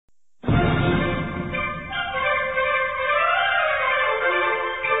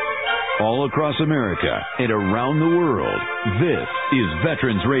all across America and around the world. This is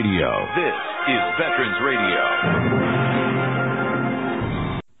Veterans Radio. This is Veterans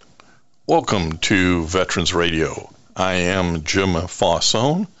Radio. Welcome to Veterans Radio. I am Jim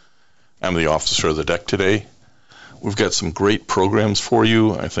Fausone. I'm the officer of the deck today. We've got some great programs for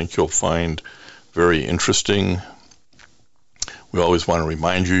you. I think you'll find very interesting. We always want to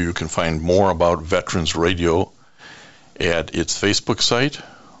remind you, you can find more about Veterans Radio at its Facebook site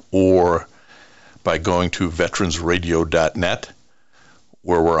or by going to veteransradio.net,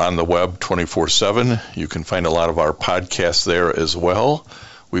 where we're on the web 24/7. You can find a lot of our podcasts there as well.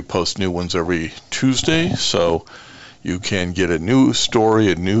 We post new ones every Tuesday, so you can get a new story,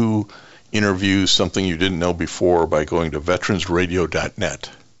 a new interview, something you didn't know before by going to veteransradio.net.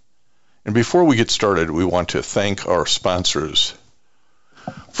 And before we get started, we want to thank our sponsors.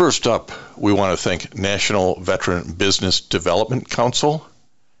 First up, we want to thank National Veteran Business Development Council,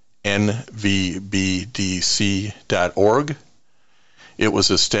 nvbdc.org. It was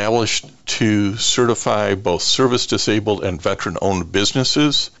established to certify both service-disabled and veteran-owned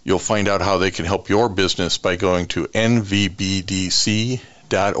businesses. You'll find out how they can help your business by going to nvbdc.org.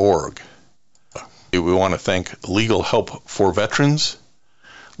 We want to thank Legal Help for Veterans.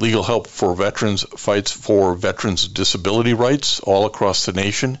 Legal Help for Veterans fights for veterans' disability rights all across the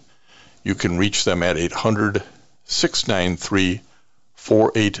nation. You can reach them at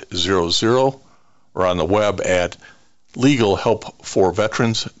 800-693-4800 or on the web at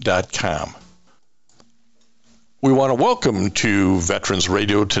legalhelpforveterans.com. We want to welcome to Veterans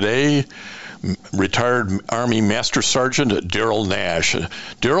Radio today retired Army Master Sgt Darrel Nash.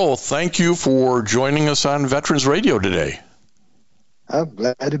 Darrel, thank you for joining us on Veterans Radio today. I'm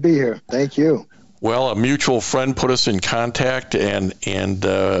glad to be here. Thank you. Well, a mutual friend put us in contact, and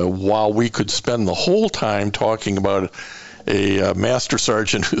while we could spend the whole time talking about a Master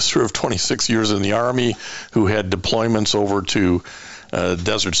Sergeant who served 26 years in the Army, who had deployments over to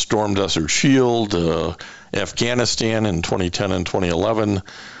Desert Storm, Desert Shield, Afghanistan in 2010 and 2011,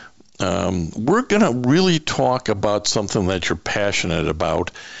 we're going to really talk about something that you're passionate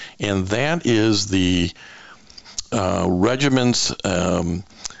about, and that is the regiments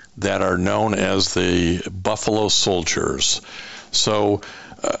that are known as the Buffalo Soldiers. So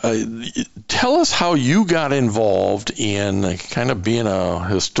tell us how you got involved in kind of being a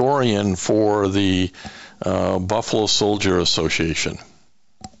historian for the Buffalo Soldier Association.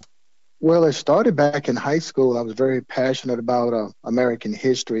 Well, it started back in high school. I was very passionate about American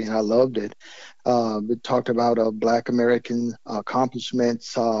history, and I loved it. We talked about Black American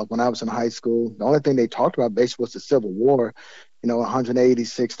accomplishments when I was in high school. The only thing they talked about basically was the Civil War.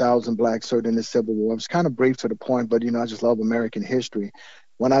 186,000 blacks served in the Civil War. It was kind of brief to the point, but, I just love American history.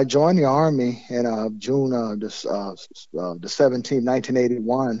 When I joined the Army in June the 17th,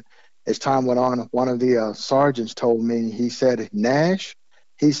 1981, as time went on, one of the sergeants told me, he said, Nash,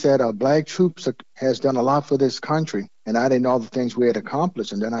 he said, black troops has done a lot for this country, and I didn't know all the things we had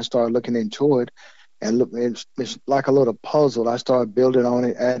accomplished. And then I started looking into it, and it's like a little puzzle. I started building on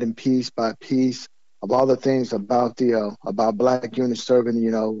it, adding piece by piece of all the things about black units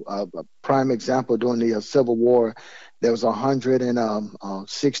serving. A prime example during the Civil War, there was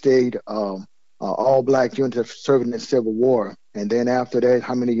 168 all black units serving in the Civil War, and then after that,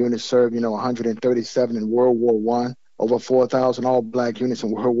 how many units served? 137 in World War I. Over 4,000 all-black units in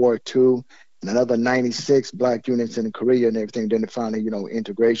World War II, and another 96 black units in Korea and everything. Then finally,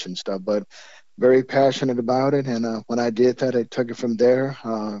 integration stuff. But very passionate about it, and when I did that, I took it from there.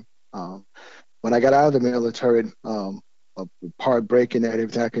 When I got out of the military, part breaking that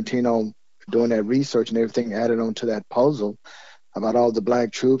everything, I continued on doing that research and everything added on to that puzzle about all the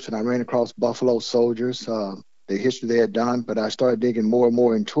black troops, and I ran across Buffalo Soldiers, the history they had done. But I started digging more and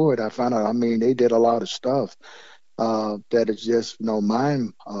more into it. I found out, they did a lot of stuff that is just,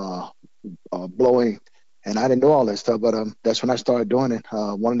 mind blowing. And I didn't know all that stuff, but that's when I started doing it.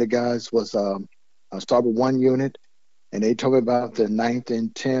 One of the guys was, I started with one unit, and they told me about the 9th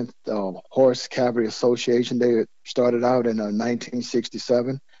and 10th Horse Cavalry Association. They started out in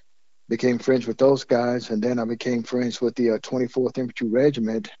 1967, became friends with those guys, and then I became friends with the 24th Infantry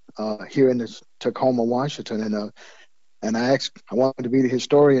Regiment here in Tacoma, Washington. And I wanted to be the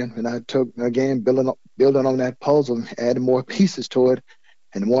historian, and I took, again, building on that puzzle, adding more pieces to it.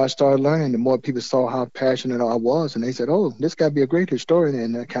 And the more I started learning, the more people saw how passionate I was. And they said, oh, this guy be a great historian.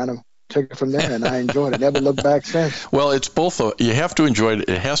 And that kind of took it from there, and I enjoyed it. Never looked back since. Well, it's both. You have to enjoy it.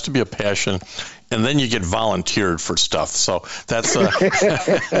 It has to be a passion, and then you get volunteered for stuff. So that's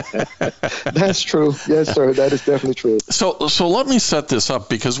That's true. Yes, sir. That is definitely true. So let me set this up,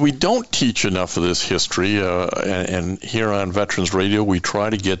 because we don't teach enough of this history, and here on Veterans Radio, we try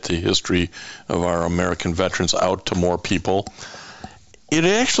to get the history of our American veterans out to more people. It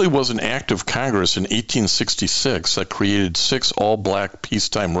actually was an act of Congress in 1866 that created 6 all-black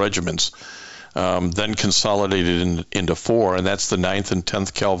peacetime regiments, then consolidated into 4, and that's the 9th and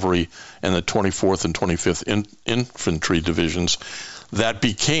 10th Cavalry and the 24th and 25th Infantry Divisions, that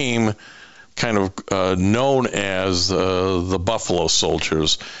became kind of known as the Buffalo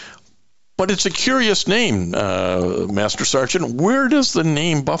Soldiers. But it's a curious name, Master Sergeant. Where does the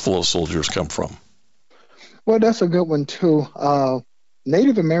name Buffalo Soldiers come from? Well, that's a good one, too.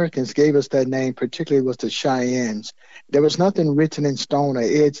 Native Americans gave us that name, particularly was the Cheyennes. There was nothing written in stone or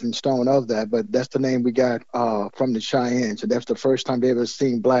etched in stone of that, but that's the name we got from the Cheyennes. And that's the first time they ever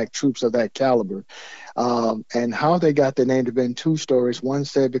seen black troops of that caliber. And how they got the name, there have been 2 stories. One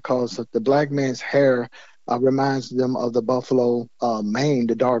said because of the black man's hair reminds them of the buffalo mane,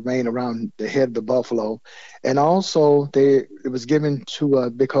 the dark mane around the head of the buffalo. And also it was given to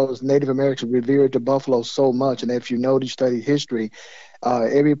because Native Americans revered the buffalo so much. And if you know, you study history,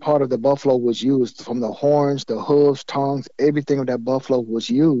 every part of the buffalo was used, from the horns, the hooves, tongues, everything of that buffalo was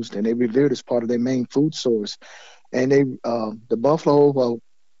used, and they revered as part of their main food source. And the buffalo,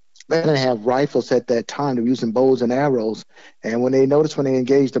 they didn't have rifles at that time. They were using bows and arrows. And when they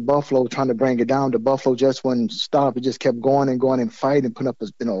engaged the buffalo, trying to bring it down, the buffalo just wouldn't stop. It just kept going and fighting, putting up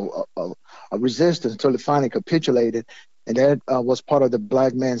a resistance until it finally capitulated. And that was part of the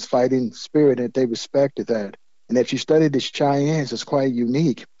black man's fighting spirit, and they respected that. And if you study the Cheyennes, it's quite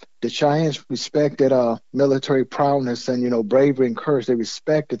unique. The Cheyennes respected military prowess and, bravery and courage. They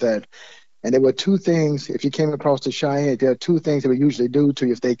respected that. And there were 2 things, if you came across the Cheyennes, there are 2 things they would usually do to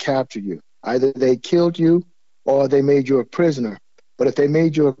you if they captured you. Either they killed you or they made you a prisoner. But if they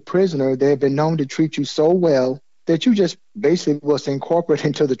made you a prisoner, they had been known to treat you so well that you just basically was incorporated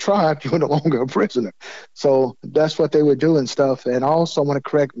into the tribe. You were no longer a prisoner. So that's what they would do and stuff. And I also want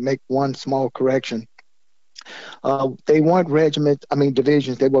to make one small correction. They weren't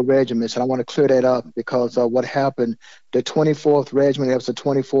divisions, they were regiments. And I want to clear that up because what happened, the 24th Regiment, that was the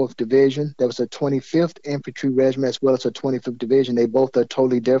 24th Division. There was a 25th Infantry Regiment as well as a 25th Division. They both are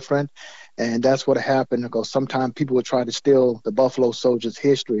totally different. And that's what happened, because sometimes people would try to steal the Buffalo Soldiers'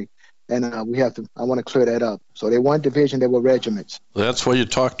 history. And I want to clear that up. So they weren't division, they were regiments. That's why you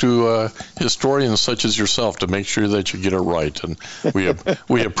talk to historians such as yourself to make sure that you get it right. And we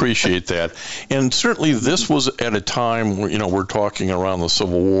appreciate that. And certainly this was at a time where, we're talking around the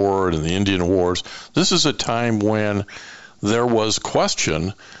Civil War and the Indian Wars. This is a time when there was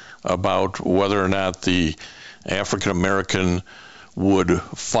question about whether or not the African American would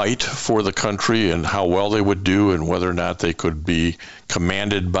fight for the country and how well they would do, and whether or not they could be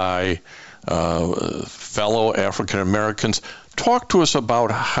commanded by fellow African Americans. Talk to us about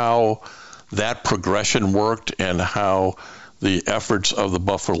how that progression worked and how the efforts of the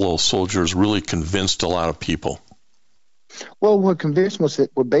Buffalo Soldiers really convinced a lot of people. Well, what convinced was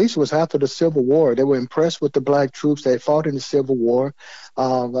after the Civil War. They were impressed with the black troops that fought in the Civil War.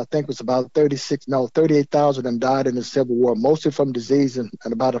 I think it was about 38,000 of them died in the Civil War, mostly from disease, and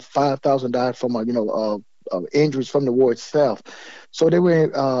about 5,000 died from, injuries from the war itself. So they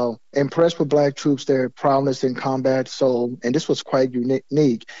were impressed with black troops, their prowess in combat. So, and this was quite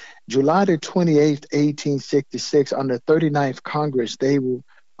unique. July the 28th, 1866, under 39th Congress, the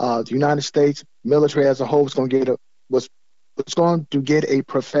United States military as a whole was going to get a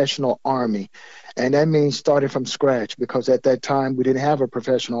professional army. And that means starting from scratch, because at that time we didn't have a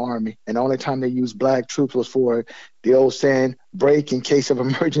professional army. And the only time they used black troops was for the old saying, break in case of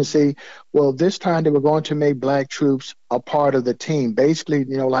emergency. Well, this time they were going to make black troops a part of the team. Basically,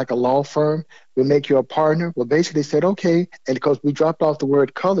 like a law firm, we make you a partner. Well, basically they said, okay. And because we dropped off the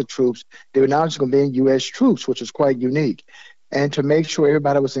word colored troops, they were now just going to be in U.S. troops, which is quite unique. And to make sure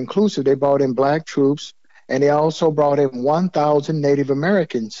everybody was inclusive, they brought in black troops. And they also brought in 1,000 Native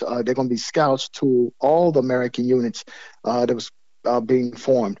Americans. They're going to be scouts to all the American units that was being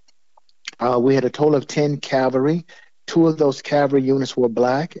formed. We had a total of 10 cavalry. 2 of those cavalry units were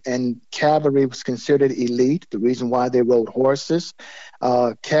black, and cavalry was considered elite, the reason why they rode horses.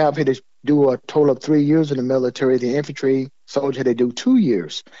 Cavalry, they do a total of 3 years in the military. The infantry soldier, they do 2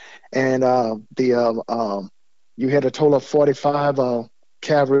 years. And you had a total of 45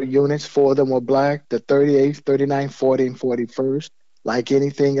 cavalry units. 4 of them were black, the 38th, 39th, 40th, and 41st. Like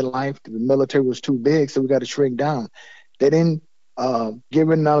anything in life, the military was too big, so we got to shrink down. They didn't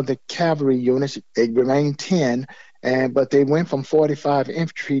given out the cavalry units, they remained 10, but they went from 45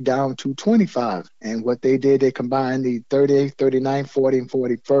 infantry down to 25. And what they did, they combined the 38th, 39th, 40, and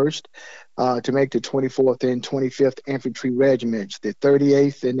 41st to make the 24th and 25th Infantry Regiments. The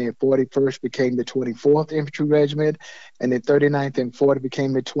 38th and the 41st became the 24th Infantry Regiment, and the 39th and 40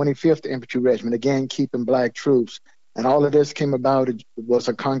 became the 25th Infantry Regiment, again, keeping black troops. And all of this came about, it was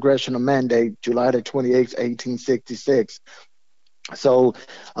a congressional mandate, July the 28th, 1866. So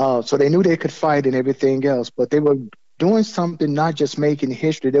they knew they could fight and everything else, but they were doing something, not just making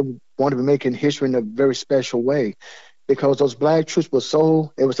history. They wanted to be making history in a very special way, because those black troops were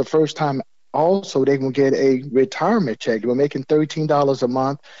it was the first time also they would get a retirement check. They were making $13 a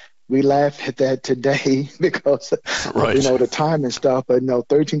month. We laugh at that today because right. The time and stuff, but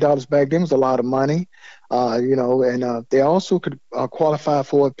 $13 back then was a lot of money. And they also could qualify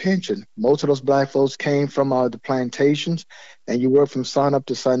for a pension. Most of those black folks came from the plantations, and you worked from sun up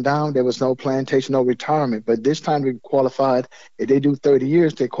to sundown. There was no plantation, no retirement. But this time they qualified. If they do 30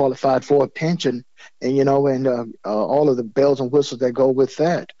 years, they qualified for a pension, and all of the bells and whistles that go with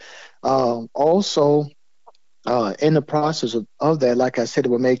that. Also, in the process of that, like I said,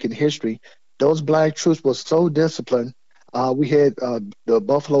 we're making history. Those black troops were so disciplined. We had the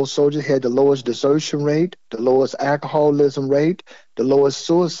Buffalo Soldiers had the lowest desertion rate, the lowest alcoholism rate, the lowest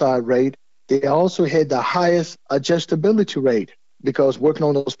suicide rate. They also had the highest adjustability rate, because working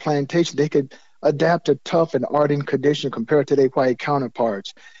on those plantations, they could adapt to tough and ardent conditions compared to their white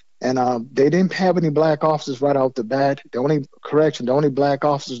counterparts. And they didn't have any black officers right off the bat. The only black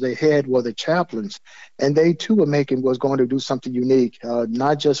officers they had were the chaplains, and they too was going to do something unique,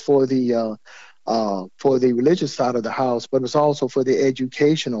 not just for the religious side of the house, but it was also for the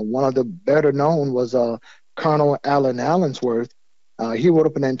educational. One of the better known was Colonel Allen Allensworth. He wrote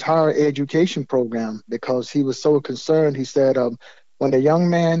up an entire education program because he was so concerned. He said, when a young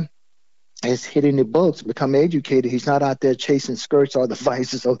man is hitting the books, become educated, he's not out there chasing skirts or the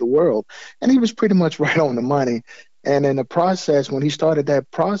vices of the world. And he was pretty much right on the money. And in the process, when he started that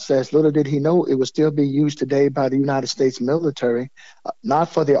process, little did he know it would still be used today by the United States military, not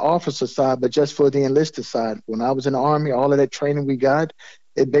for the officer side, but just for the enlisted side. When I was in the Army, all of that training we got,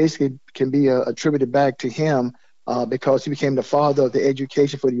 it basically can be attributed back to him because he became the father of the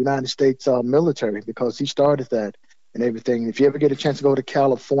education for the United States military, because he started that and everything. If you ever get a chance to go to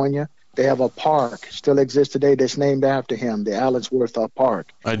California, they have a park, still exists today, that's named after him, the Allensworth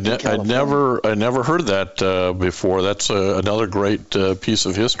Park. I'd never heard that before. That's another great piece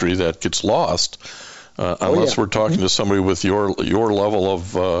of history that gets lost unless we're talking to somebody with your level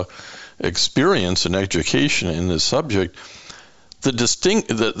of experience and education in this subject.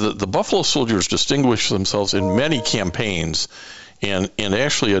 The Buffalo Soldiers distinguished themselves in many campaigns, and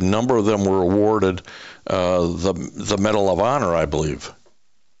actually a number of them were awarded the Medal of Honor, I believe.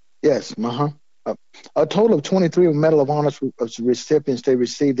 Yes, a total of 23 Medal of Honor recipients they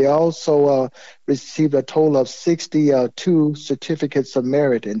received. They also received a total of 62 certificates of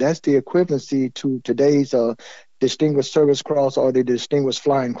merit, and that's the equivalency to today's Distinguished Service Cross or the Distinguished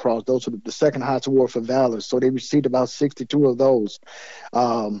Flying Cross. Those are the second highest award for valor. So they received about 62 of those.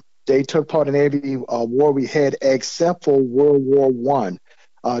 They took part in every war we had except for World War I.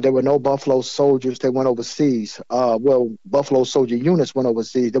 There were no Buffalo Soldiers that went overseas. Buffalo Soldier units went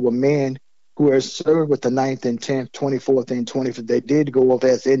overseas. There were men who had served with the 9th and 10th, 24th and 25th. They did go over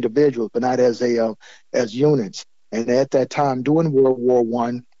as individuals, but not as units. And at that time, during World War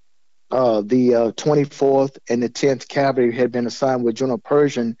I, the 24th and the 10th Cavalry had been assigned with General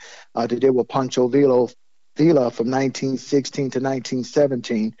Pershing to deal with Pancho Villa from 1916 to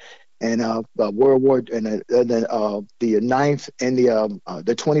 1917. And World War and the 9th and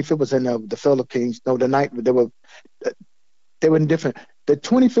the 25th was in the Philippines. No, the 9th they were different. The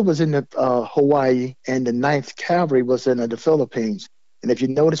 25th was in Hawaii, and the 9th Cavalry was in the Philippines. And if you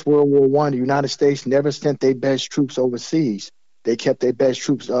notice, World War I, the United States never sent their best troops overseas. They kept their best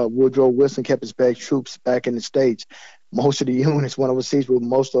troops. Woodrow Wilson kept his best troops back in the States. Most of the units went overseas with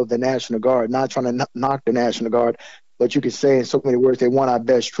most of the National Guard. Not trying to knock the National Guard, but you could say in so many words, they want our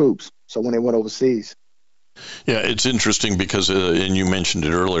best troops. So when they went overseas. Yeah, it's interesting because, and you mentioned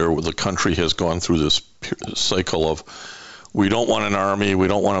it earlier, the country has gone through this cycle of, we don't want an army, we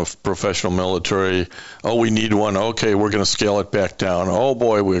don't want a professional military. Oh, we need one. Okay, we're going to scale it back down. Oh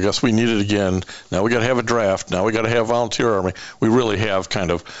boy, I guess we need it again. Now we got to have a draft. Now we got to have volunteer army. We really have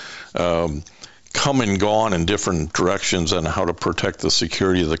kind of come and gone in different directions on how to protect the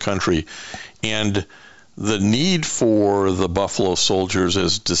security of the country. And the need for the Buffalo Soldiers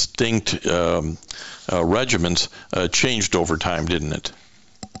as distinct regiments changed over time, didn't it?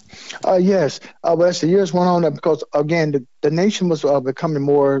 Yes. But as the years went on, because again, the nation was becoming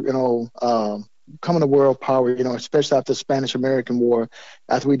more, becoming a world power, especially after the Spanish-American War,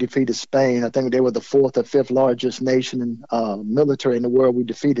 after we defeated Spain. I think they were the fourth or fifth largest nation in military in the world. We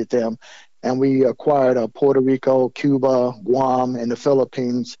defeated them. And we acquired Puerto Rico, Cuba, Guam, and the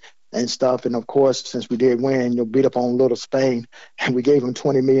Philippines and stuff. And of course, since we did win, beat up on little Spain, and we gave them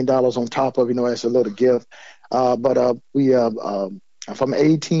 $20 million on top of, as a little gift. But we from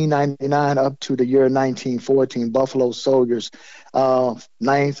 1899 up to the year 1914, Buffalo soldiers,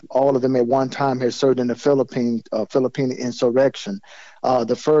 ninth, all of them at one time had served in the Philippine insurrection.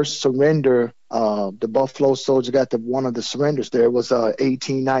 The first surrender, the Buffalo soldiers got one of the surrenders there was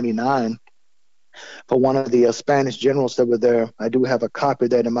 1899 for one of the Spanish generals that were there. I do have a copy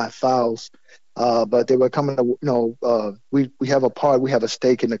of that in my files. But they were coming to, we have a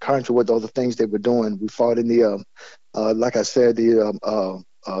stake in the country with all the things they were doing. We fought in the, like I said, doing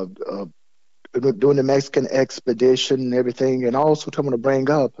the Mexican expedition and everything. And also, I'm going to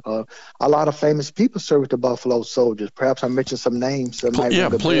bring up a lot of famous people served with the Buffalo Soldiers. Perhaps I mentioned some names that might ring a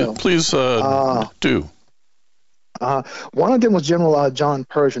bell. Please do. One of them was General John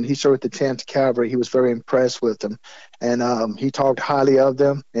Pershing. He served with the 10th Cavalry. He was very impressed with them, and he talked highly of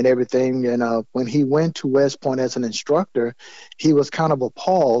them and everything. And when he went to West Point as an instructor, he was kind of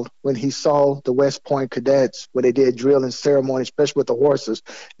appalled when he saw the West Point cadets when they did drill and ceremony, especially with the horses.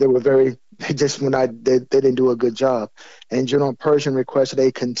 They were they didn't do a good job. And General Pershing requested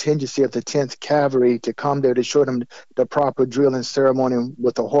a contingency of the 10th Cavalry to come there to show them the proper drill and ceremony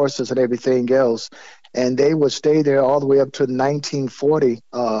with the horses and everything else. And they would stay there all the way up to 1940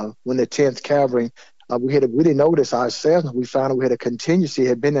 when the 10th Cavalry, we didn't know this ourselves. We found out we had a contingency,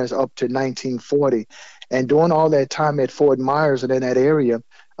 had been there up to 1940. And during all that time at Fort Myers and in that area,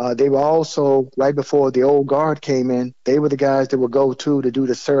 they were also, right before the old guard came in, they were the guys that would go to do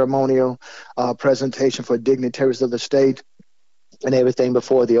the ceremonial presentation for dignitaries of the state and everything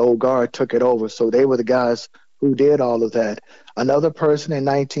before the old guard took it over. So they were the guys who did all of that. Another person in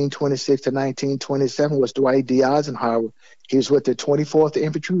 1926 to 1927 was Dwight D. Eisenhower. He was with the 24th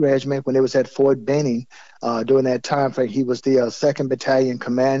Infantry Regiment when it was at Fort Benning. During that time frame, he was the 2nd Battalion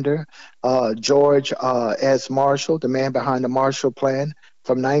commander. George S. Marshall, the man behind the Marshall Plan.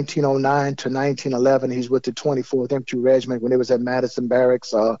 From 1909 to 1911, he's with the 24th Infantry Regiment when it was at Madison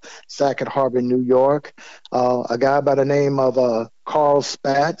Barracks, Sackett Harbor, New York. A guy by the name of Carl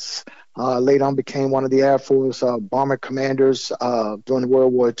Spaatz, later on became one of the Air Force bomber commanders during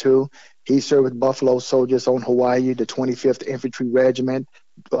World War II. He served with Buffalo Soldiers on Hawaii, the 25th Infantry Regiment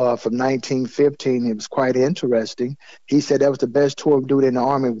from 1915. It was quite interesting. He said that was the best tour of duty in the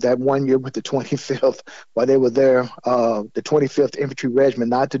Army, that 1 year with the 25th while they were there. The 25th Infantry Regiment,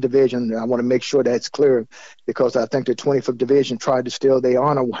 not the division. I want to make sure that's clear because I think the 25th Division tried to steal their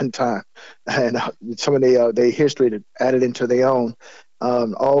honor one time. And some of their history added into their own.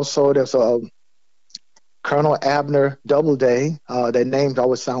 Also, there's Colonel Abner Doubleday. That name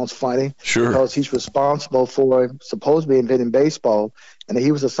always sounds funny. Sure. Because he's responsible for supposedly inventing baseball, and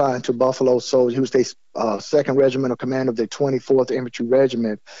he was assigned to Buffalo Soldiers. He was the 2nd Regimental Commander of the 24th Infantry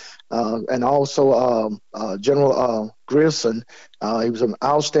Regiment. And also General Grierson. He was an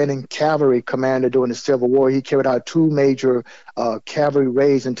outstanding cavalry commander during the Civil War. He carried out 2 major cavalry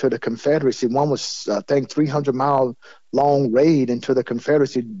raids into the Confederacy. One was, I think, 300-mile long raid into the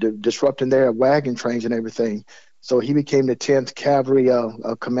Confederacy, disrupting their wagon trains and everything. So he became the 10th Cavalry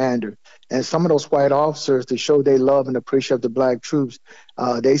commander. And some of those white officers, to show their love and appreciation of the black troops,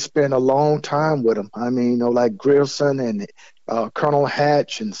 they spent a long time with them. I mean, like Grierson and Colonel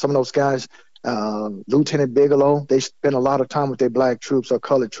Hatch and some of those guys, Lieutenant Bigelow, they spent a lot of time with their black troops or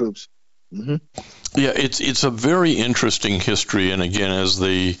colored troops. Mm-hmm. Yeah, it's a very interesting history. And again, as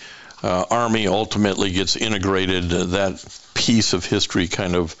the Army ultimately gets integrated, that piece of history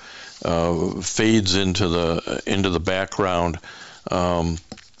kind of fades into the background.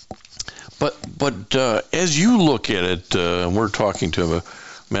 But as you look at it, we're talking to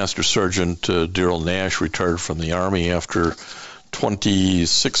Master Sgt Darrel Nash, retired from the Army after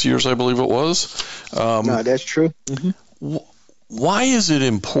 26 years, I believe it was. No, that's true. Mm-hmm. Why is it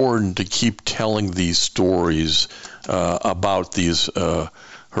important to keep telling these stories about these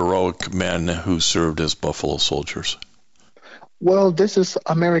heroic men who served as Buffalo Soldiers? Well, this is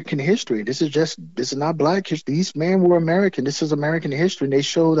American history. This is not Black history. These men were American. This is American history. And they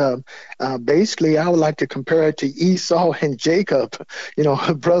showed basically, I would like to compare it to Esau and Jacob. You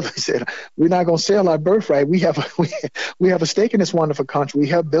know, brother said, we're not going to sell our birthright. We have a stake in this wonderful country. We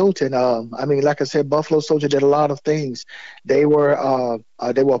have built it. I mean, like I said, Buffalo Soldier did a lot of things. They were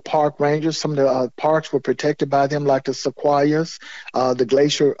park rangers. Some of the parks were protected by them, like the sequoias, the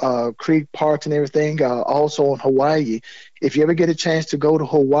Glacier Creek parks and everything. Also in Hawaii, if you ever get a chance to go to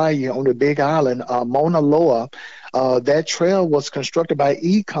Hawaii on the Big Island, Mauna Loa, that trail was constructed by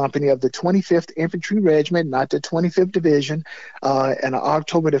E Company of the 25th Infantry Regiment, not the 25th Division. And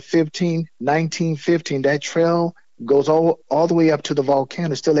October the 15th, 1915, that trail goes all the way up to the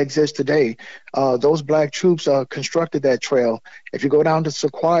volcano. It still exists today. Those Black troops constructed that trail. If you go down to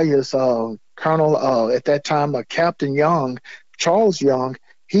Sequoias, Colonel, at that time, Captain Young, Charles Young,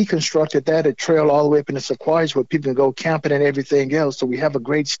 he constructed that a trail all the way up in the Sequoias where people can go camping and everything else. So we have a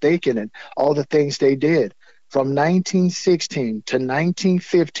great stake in it, all the things they did. From 1916 to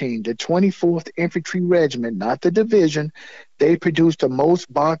 1915, the 24th Infantry Regiment, not the division, they produced the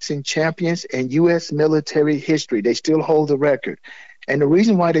most boxing champions in U.S. military history. They still hold the record. And the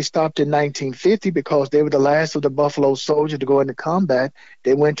reason why they stopped in 1950, because they were the last of the Buffalo Soldiers to go into combat.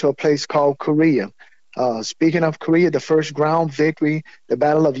 They went to a place called Korea. Speaking of Korea, the first ground victory, the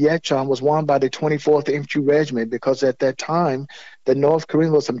Battle of Yecheon, was won by the 24th Infantry Regiment, because at that time, the North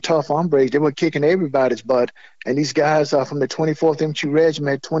Koreans were some tough hombres. They were kicking everybody's butt. And these guys from the 24th Infantry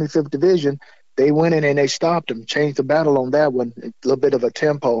Regiment, 25th Division, they went in and they stopped them, changed the battle on that one, a little bit of a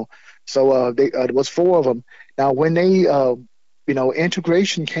tempo. So there was four of them. Now, when they,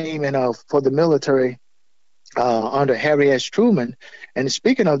 integration came in for the military, under Harry S. Truman. And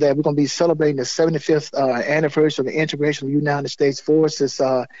speaking of that, we're going to be celebrating the 75th anniversary of the integration of the United States forces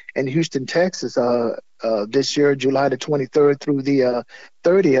in Houston, Texas this year, July the 23rd through the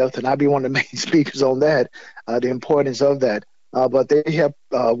 30th. And I'll be one of the main speakers on that, the importance of that. But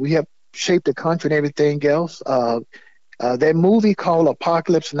we have shaped the country and everything else. That movie called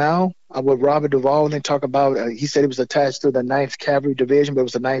Apocalypse Now with Robert Duvall, and they talk about, he said it was attached to the 9th Cavalry Division, but it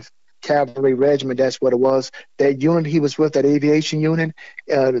was the 9th Cavalry Regiment. That's what it was. That unit he was with, that aviation unit,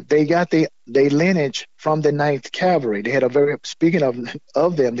 they got their lineage from the 9th Cavalry. They had speaking of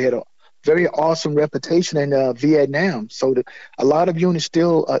them, they had a very awesome reputation in Vietnam. So a lot of units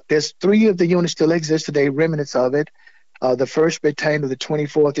still, there's 3 of the units still exist today, remnants of it. The 1st Battalion of the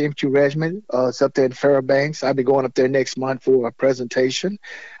 24th Infantry Regiment is up there in Fairbanks. I'll be going up there next month for a presentation.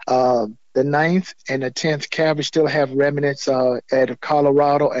 The 9th and the 10th Cavalry still have remnants at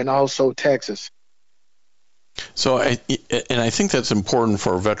Colorado and also Texas. So, I think that's important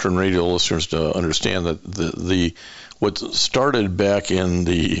for veteran radio listeners to understand that what started back in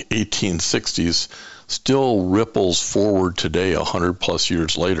the 1860s still ripples forward today, 100+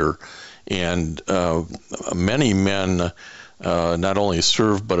 years later. And many men not only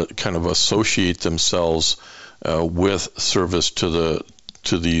serve but kind of associate themselves with service to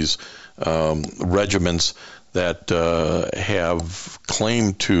these regiments that have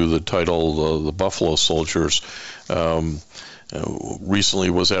claim to the title the Buffalo Soldiers. Recently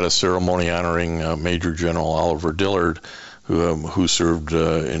was at a ceremony honoring Major General Oliver Dillard, who served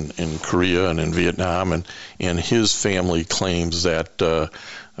in Korea and in Vietnam, and his family claims that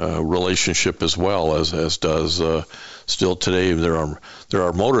relationship as well, as does still today. There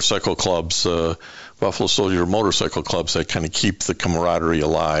are motorcycle clubs, Buffalo Soldier motorcycle clubs, that kind of keep the camaraderie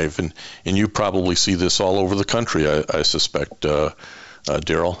alive, and you probably see this all over the country, I suspect,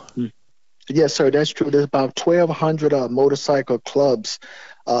 Darrel. Yes, sir, that's true. There's about 1,200 motorcycle clubs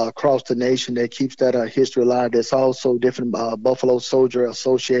across the nation that keeps that history alive. There's also different Buffalo Soldier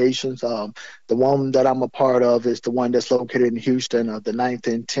associations. The one that I'm a part of is the one that's located in Houston, the 9th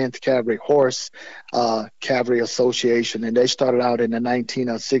and 10th Cavalry Horse Cavalry Association. And they started out in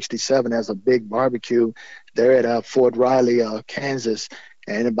 1967 as a big barbecue there at Fort Riley, Kansas.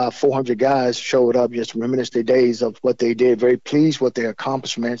 And about 400 guys showed up just to reminisce their days of what they did, very pleased with their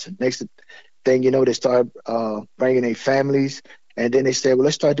accomplishments. And next thing you know, they started bringing their families. And then they said, well,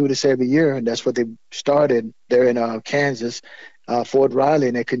 let's start doing this every year. And that's what they started there in Kansas, Fort Riley.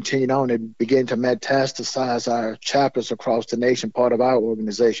 And they continued on and began to metastasize our chapters across the nation, part of our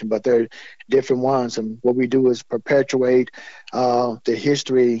organization. But they're different ones. And what we do is perpetuate the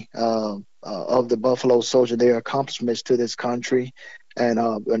history of the Buffalo Soldier, their accomplishments to this country. And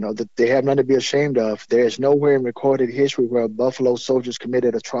that they have nothing to be ashamed of. There is nowhere in recorded history where Buffalo Soldiers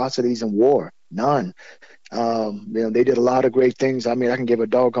committed atrocities in war. None. They did a lot of great things. I mean, I can give a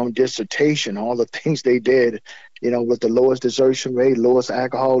doggone dissertation, all the things they did, with the lowest desertion rate, lowest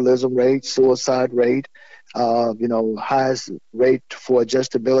alcoholism rate, suicide rate. highest rate for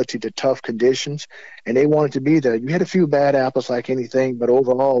adjustability to tough conditions, and they wanted to be there. You had a few bad apples like anything, but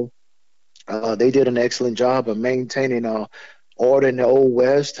overall, they did an excellent job of maintaining order in the Old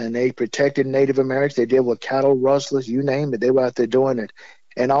West, and they protected Native Americans. They did with cattle rustlers, you name it. They were out there doing it.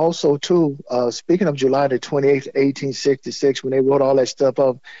 And also, too, speaking of July the 28th, 1866, when they wrote all that stuff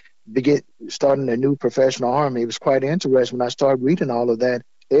up, starting a new professional army, it was quite interesting when I started reading all of that.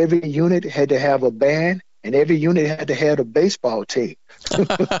 Every unit had to have a band, and every unit had to have a baseball team.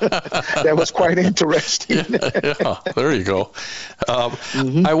 That was quite interesting. Yeah, there you go.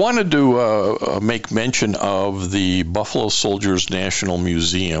 I wanted to make mention of the Buffalo Soldiers National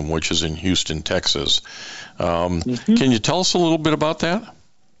Museum, which is in Houston, Texas. Can you tell us a little bit about that?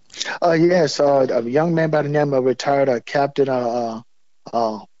 Yes, a young man by the name of retired Captain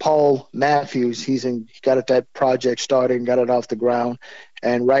Paul Matthews. He got that project started and got it off the ground.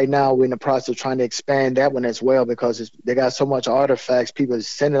 And right now we're in the process of trying to expand that one as well, because they got so much artifacts. People are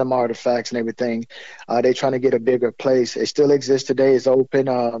sending them artifacts and everything. They're trying to get a bigger place. It still exists today. It's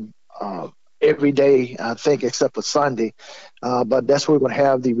open every day, I think, except for Sunday. But that's where we're going to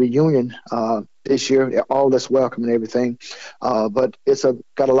have the reunion this year. All is welcome and everything. But it's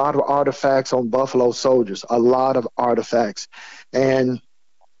got a lot of artifacts on Buffalo soldiers, a lot of artifacts. And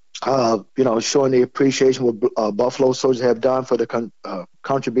showing the appreciation what Buffalo soldiers have done for the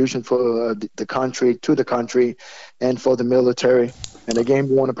contribution for the country, to the country, and for the military. And again,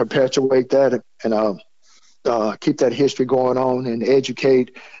 we want to perpetuate that and keep that history going on and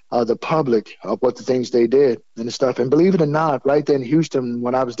educate the public of what the things they did and the stuff. And believe it or not, right there in Houston,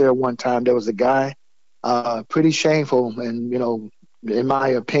 when I was there one time, there was a guy, pretty shameful, and in my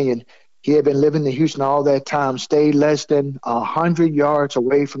opinion, he had been living in Houston all that time, stayed less than 100 yards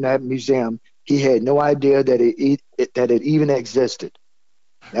away from that museum. He had no idea that it even existed.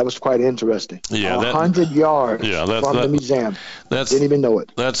 That was quite interesting. Yeah, 100 yards from the museum. Didn't even know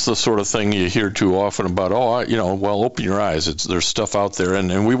it. That's the sort of thing you hear too often about, open your eyes. There's stuff out there.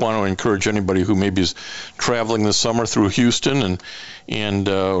 And we want to encourage anybody who maybe is traveling this summer through Houston and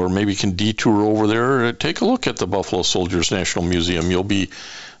or maybe can detour over there, take a look at the Buffalo Soldiers National Museum. You'll be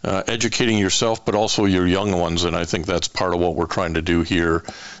educating yourself, but also your young ones, and I think that's part of what we're trying to do here.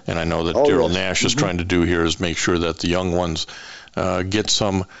 And I know that Darrel Nash is trying to do here is make sure that the young ones get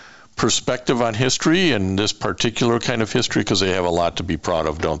some perspective on history and this particular kind of history, because they have a lot to be proud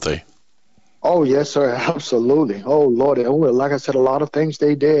of, don't they? Oh, yes, sir. Absolutely. Oh, Lord. Like I said, a lot of things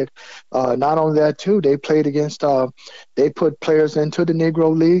they did. Not only that, too, they played against, they put players into the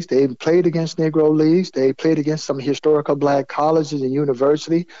Negro Leagues. They played against Negro Leagues. They played against some historical black colleges and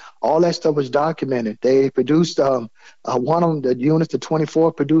universities. All that stuff was documented. They produced, one of the units, the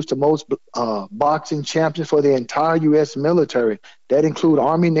 24, produced the most boxing champions for the entire U.S. military. That include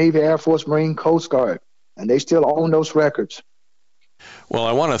Army, Navy, Air Force, Marine, Coast Guard. And they still own those records. Well,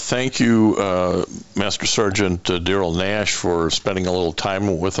 I want to thank you, Master Sergeant Darrel Nash, for spending a little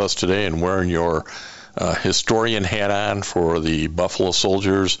time with us today and wearing your historian hat on for the Buffalo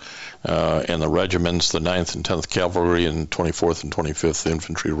Soldiers and the regiments, the 9th and 10th Cavalry and 24th and 25th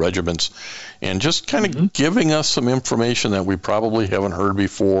Infantry Regiments, and just kind of giving us some information that we probably haven't heard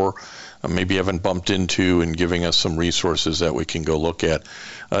before, maybe haven't bumped into, and giving us some resources that we can go look at.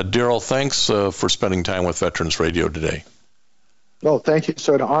 Darrel, thanks for spending time with Veterans Radio today. No, thank you,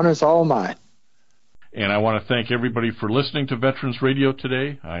 sir. The honor is all mine. And I want to thank everybody for listening to Veterans Radio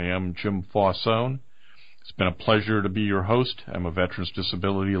today. I am Jim Fausone. It's been a pleasure to be your host. I'm a veterans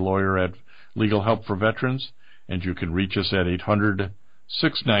disability lawyer at Legal Help for Veterans, and you can reach us at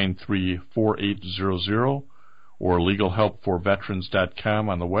 800-693-4800 or legalhelpforveterans.com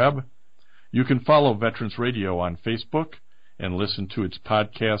on the web. You can follow Veterans Radio on Facebook and listen to its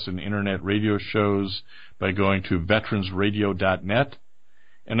podcasts and internet radio shows by going to veteransradio.net.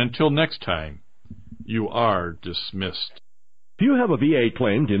 And until next time, you are dismissed. If you have a VA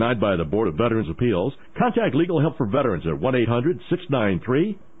claim denied by the Board of Veterans' Appeals, contact Legal Help for Veterans at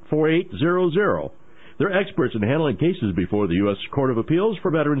 1-800-693-4800. They're experts in handling cases before the U.S. Court of Appeals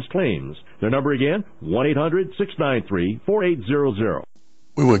for Veterans Claims. Their number again, 1-800-693-4800.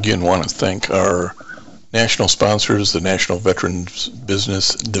 We again want to thank our national sponsors, the National Veterans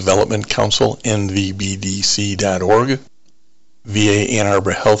Business Development Council, NVBDC.org, VA Ann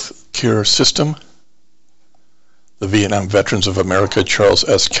Arbor Health Care System, the Vietnam Veterans of America Charles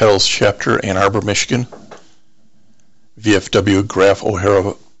S. Kettles Chapter, Ann Arbor, Michigan, VFW Graf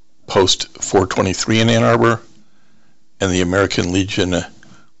O'Hara Post 423 in Ann Arbor, and the American Legion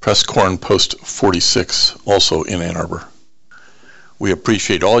Press Corn Post 46, also in Ann Arbor. We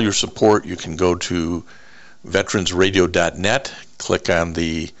appreciate all your support. You can go to veteransradio.net, click on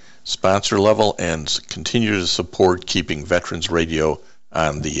the sponsor level and continue to support keeping Veterans Radio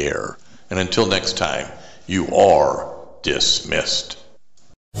on the air. And until next time, you are dismissed.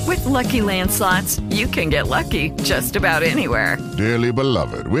 With Lucky Land Slots, you can get lucky just about anywhere. Dearly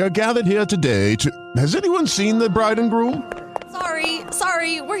beloved, we are gathered here today to... Has anyone seen the bride and groom?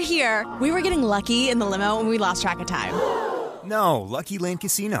 Sorry, we're here. We were getting lucky in the limo and we lost track of time. No, Lucky Land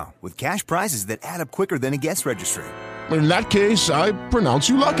Casino, with cash prizes that add up quicker than a guest registry. In that case, I pronounce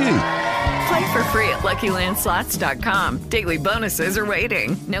you lucky. Play for free at LuckyLandSlots.com. Daily bonuses are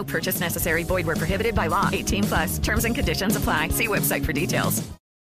waiting. No purchase necessary. Void where prohibited by law. 18+. Terms and conditions apply. See website for details.